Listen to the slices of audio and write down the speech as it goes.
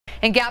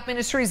And Gap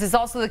Ministries is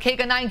also the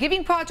KG9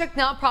 Giving Project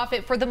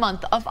nonprofit for the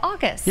month of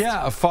August.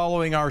 Yeah,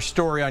 following our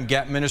story on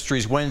Gap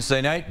Ministries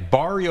Wednesday night,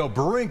 Barrio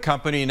Brewing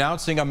Company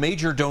announcing a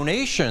major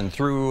donation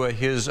through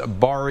his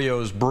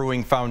Barrio's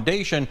Brewing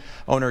Foundation.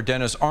 Owner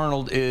Dennis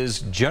Arnold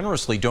is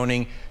generously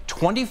donating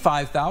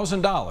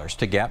 $25,000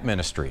 to Gap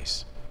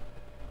Ministries.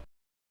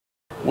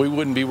 We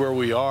wouldn't be where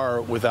we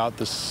are without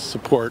the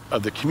support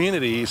of the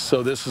community,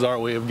 so this is our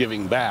way of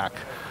giving back,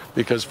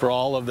 because for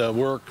all of the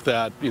work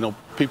that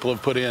people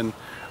have put in,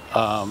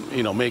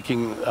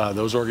 making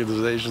those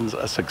organizations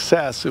a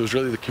success, it was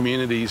really the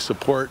community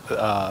support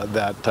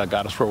that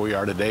got us where we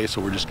are today,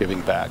 so we're just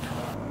giving back.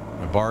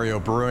 Barrio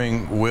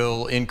Brewing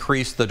will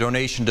increase the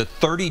donation to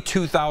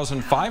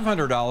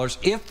 $32,500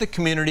 if the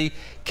community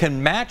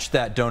can match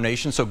that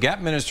donation. So Gap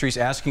Ministries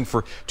asking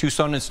for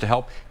Tucsonans to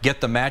help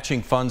get the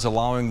matching funds,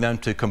 allowing them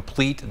to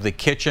complete the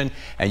kitchen.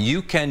 And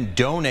you can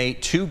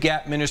donate to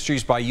Gap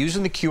Ministries by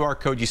using the QR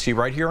code you see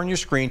right here on your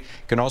screen. You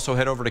can also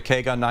head over to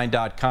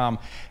KG9.com,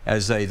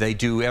 as they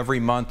do every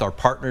month. Our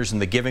partners in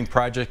the Giving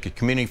Project, a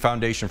community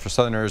foundation for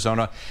Southern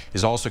Arizona,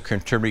 is also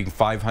contributing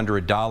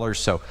 $500.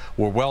 So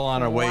we're well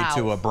on our way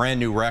to a brand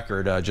new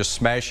record, just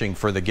smashing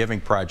for the Giving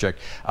Project.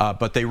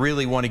 But they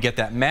really want to get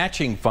that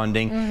matching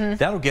funding.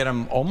 That'll get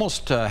them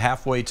almost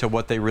halfway to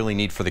what they really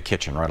need for the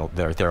kitchen right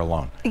there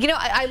alone.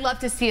 I love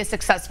to see a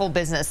successful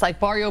business like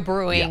Barrio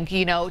Brewing,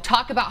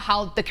 talk about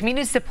how the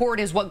community support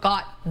is what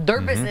got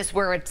their business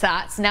where it's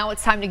at. So now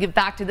it's time to give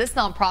back to this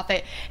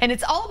nonprofit, and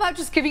it's all about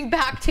just giving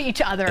back to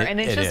each other, and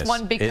it's just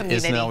one big community. It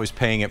isn't always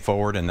paying it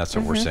forward, and that's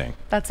what we're seeing.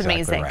 That's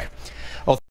amazing. Exactly right.